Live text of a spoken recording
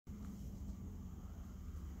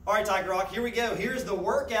All right, Tiger Rock, here we go. Here's the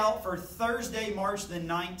workout for Thursday, March the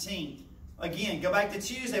 19th. Again, go back to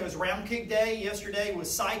Tuesday. It was round kick day. Yesterday was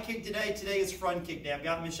side kick today. Today is front kick day. I've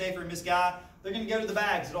got Miss Schaefer and Miss Guy. They're going to go to the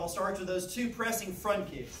bags. It all starts with those two pressing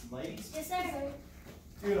front kicks. Ladies? Yes, sir.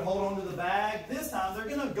 You're going to hold on to the bag. This time, they're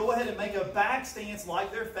going to go ahead and make a back stance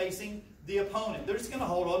like they're facing the opponent. They're just going to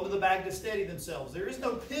hold on to the bag to steady themselves. There is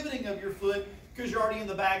no pivoting of your foot because you're already in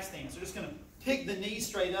the back stance. They're just going to pick the knee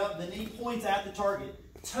straight up. The knee points at the target.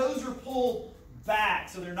 Toes are pulled back,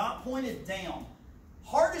 so they're not pointed down.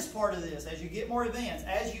 Hardest part of this, as you get more advanced,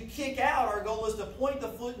 as you kick out, our goal is to point the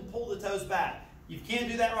foot and pull the toes back. You can't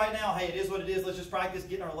do that right now. Hey, it is what it is. Let's just practice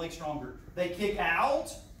getting our legs stronger. They kick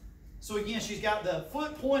out. So again, she's got the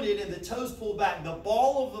foot pointed and the toes pulled back. The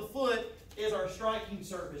ball of the foot is our striking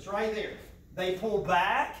surface right there. They pull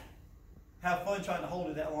back. Have fun trying to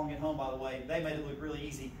hold it that long at home, by the way. They made it look really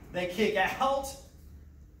easy. They kick out.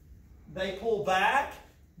 They pull back.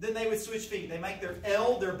 Then they would switch feet. They make their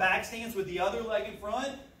L, their back stance with the other leg in front,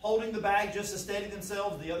 holding the bag just to steady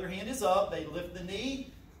themselves. The other hand is up. They lift the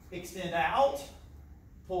knee, extend out,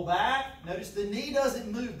 pull back. Notice the knee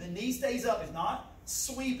doesn't move. The knee stays up. It's not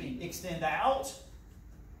sweeping. Extend out,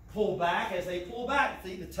 pull back. As they pull back,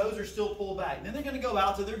 see, the toes are still pulled back. Then they're going to go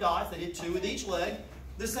out to their dots. They did 2 with each leg.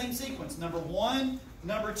 The same sequence. Number 1,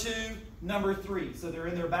 number 2, number 3. So they're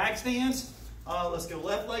in their back stance. Let's go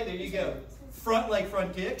left leg. There you go. Front leg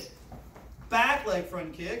front kick, back leg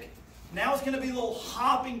front kick. Now it's going to be a little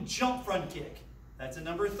hopping jump front kick. That's a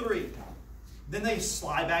number 3. Then they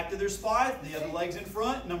slide back to their spot. The other leg's in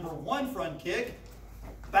front. Number 1 front kick.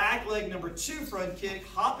 Back leg number 2 front kick.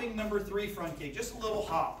 Hopping number 3 front kick. Just a little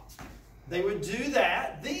hop. They would do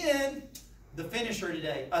that. Then the finisher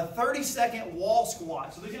today, a 30-second wall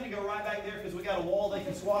squat. So they're going to go right back there because we got a wall they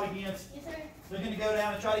can squat against. Yes, sir. They're going to go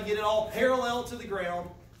down and try to get it all parallel to the ground.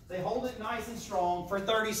 They hold it nice and strong for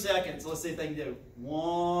 30 seconds. Let's see if they can do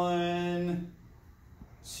 1,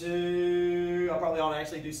 2. I probably ought to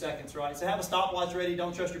actually do seconds, right? So have a stopwatch ready.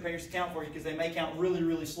 Don't trust your parents to count for you because they may count really,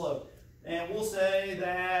 really slow. And we'll say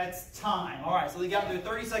that's time. All right, so they got to do a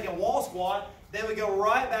 30-second wall squat. They would go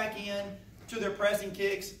right back in to their pressing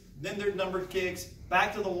kicks, then their numbered kicks,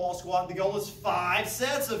 back to the wall squat. The goal is 5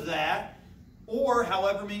 sets of that, or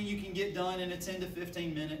however many you can get done in a 10 to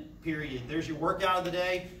 15 minute period. There's your workout of the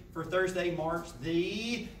day for Thursday, March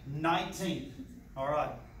the 19th. All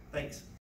right, thanks.